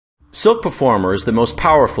SilkPerformer is the most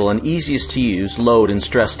powerful and easiest to use load and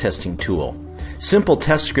stress testing tool. Simple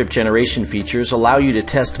test script generation features allow you to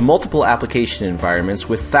test multiple application environments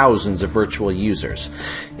with thousands of virtual users,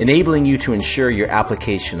 enabling you to ensure your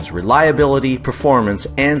application's reliability, performance,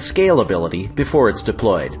 and scalability before it's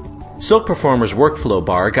deployed. SilkPerformer's workflow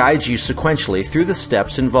bar guides you sequentially through the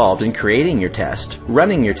steps involved in creating your test,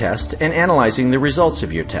 running your test, and analyzing the results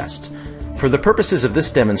of your test. For the purposes of this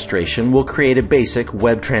demonstration, we'll create a basic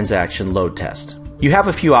web transaction load test. You have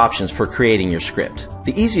a few options for creating your script.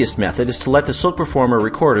 The easiest method is to let the SilkPerformer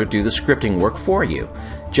recorder do the scripting work for you.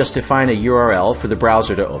 Just define a URL for the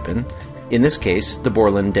browser to open, in this case, the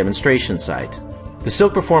Borland demonstration site. The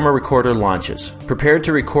SilkPerformer recorder launches, prepared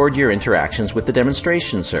to record your interactions with the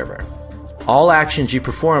demonstration server. All actions you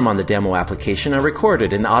perform on the demo application are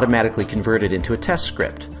recorded and automatically converted into a test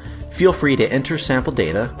script. Feel free to enter sample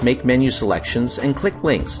data, make menu selections, and click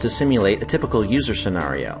links to simulate a typical user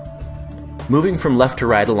scenario. Moving from left to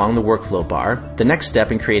right along the workflow bar, the next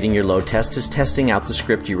step in creating your load test is testing out the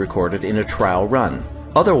script you recorded in a trial run,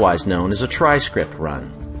 otherwise known as a try script run.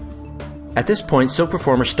 At this point,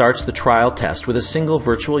 SilkPerformer starts the trial test with a single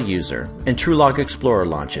virtual user, and TrueLog Explorer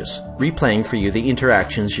launches, replaying for you the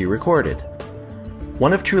interactions you recorded.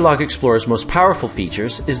 One of TrueLog Explorer's most powerful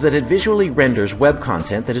features is that it visually renders web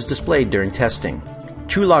content that is displayed during testing.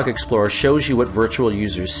 TrueLog Explorer shows you what virtual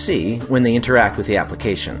users see when they interact with the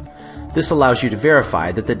application. This allows you to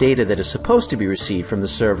verify that the data that is supposed to be received from the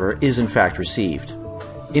server is in fact received.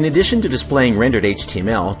 In addition to displaying rendered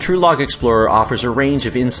HTML, TrueLog Explorer offers a range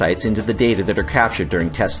of insights into the data that are captured during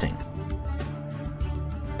testing.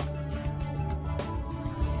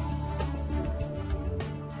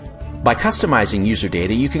 By customizing user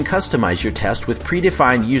data, you can customize your test with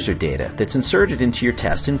predefined user data that's inserted into your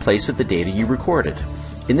test in place of the data you recorded.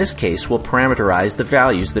 In this case, we'll parameterize the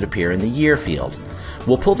values that appear in the year field.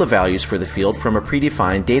 We'll pull the values for the field from a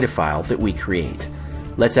predefined data file that we create.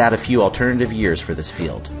 Let's add a few alternative years for this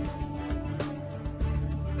field.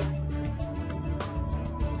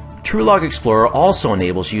 TrueLog Explorer also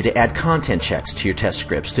enables you to add content checks to your test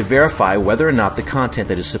scripts to verify whether or not the content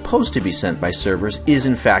that is supposed to be sent by servers is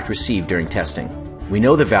in fact received during testing. We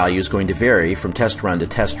know the value is going to vary from test run to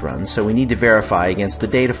test run, so we need to verify against the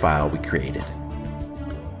data file we created.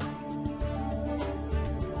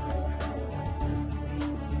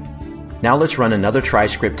 Now let's run another try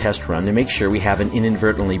script test run to make sure we haven't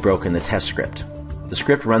inadvertently broken the test script. The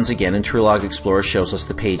script runs again and TrueLog Explorer shows us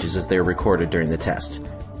the pages as they are recorded during the test.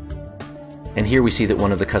 And here we see that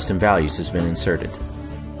one of the custom values has been inserted.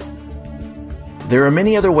 There are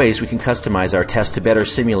many other ways we can customize our test to better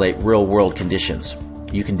simulate real-world conditions.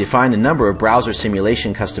 You can define a number of browser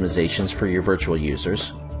simulation customizations for your virtual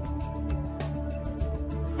users.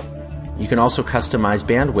 You can also customize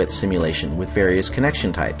bandwidth simulation with various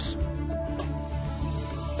connection types.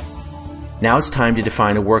 Now it's time to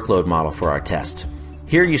define a workload model for our test.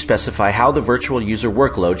 Here you specify how the virtual user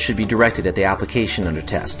workload should be directed at the application under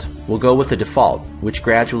test. We'll go with the default, which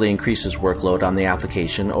gradually increases workload on the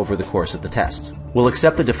application over the course of the test. We'll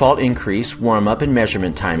accept the default increase, warm-up, and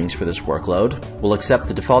measurement timings for this workload. We'll accept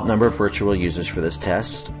the default number of virtual users for this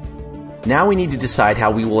test. Now we need to decide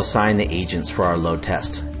how we will assign the agents for our load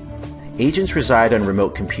test. Agents reside on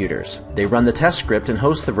remote computers. They run the test script and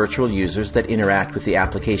host the virtual users that interact with the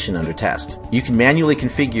application under test. You can manually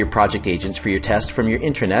configure project agents for your test from your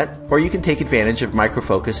intranet, or you can take advantage of Micro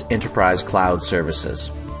Focus Enterprise Cloud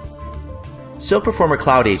services. SilkPerformer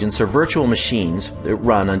Cloud Agents are virtual machines that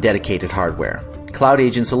run on dedicated hardware. Cloud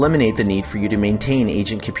agents eliminate the need for you to maintain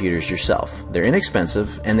agent computers yourself. They're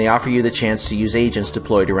inexpensive, and they offer you the chance to use agents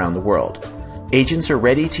deployed around the world. Agents are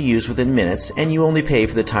ready to use within minutes, and you only pay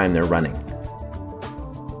for the time they're running.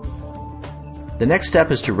 The next step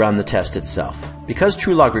is to run the test itself. Because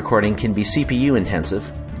TrueLog recording can be CPU intensive,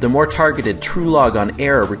 the more targeted TrueLog on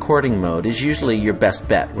air recording mode is usually your best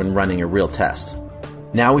bet when running a real test.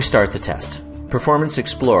 Now we start the test. Performance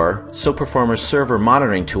Explorer, SilkPerformer's server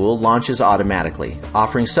monitoring tool, launches automatically,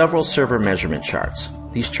 offering several server measurement charts.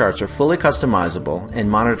 These charts are fully customizable,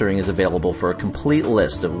 and monitoring is available for a complete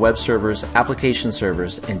list of web servers, application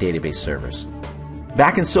servers, and database servers.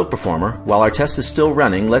 Back in SilkPerformer, while our test is still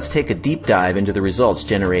running, let's take a deep dive into the results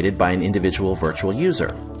generated by an individual virtual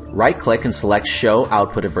user. Right-click and select Show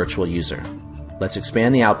Output of Virtual User. Let's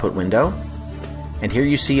expand the output window, and here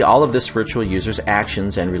you see all of this virtual user's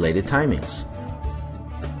actions and related timings.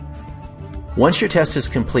 Once your test is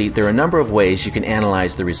complete, there are a number of ways you can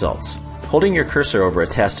analyze the results. Holding your cursor over a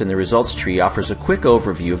test in the results tree offers a quick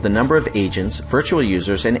overview of the number of agents, virtual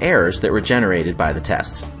users, and errors that were generated by the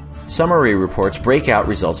test. Summary reports break out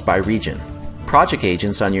results by region. Project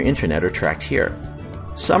agents on your intranet are tracked here.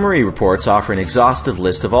 Summary reports offer an exhaustive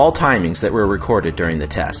list of all timings that were recorded during the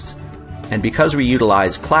test. And because we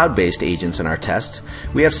utilize cloud-based agents in our test,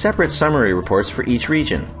 we have separate summary reports for each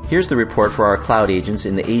region. Here's the report for our cloud agents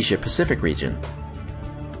in the Asia-Pacific region.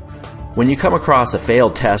 When you come across a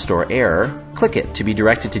failed test or error, click it to be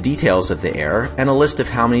directed to details of the error and a list of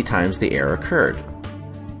how many times the error occurred.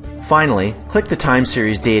 Finally, click the time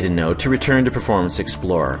series data node to return to Performance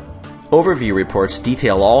Explorer. Overview reports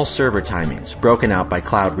detail all server timings, broken out by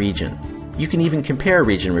cloud region. You can even compare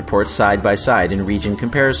region reports side by side in region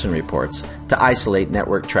comparison reports to isolate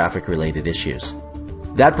network traffic related issues.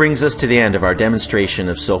 That brings us to the end of our demonstration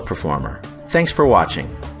of SilkPerformer. Thanks for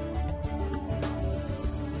watching.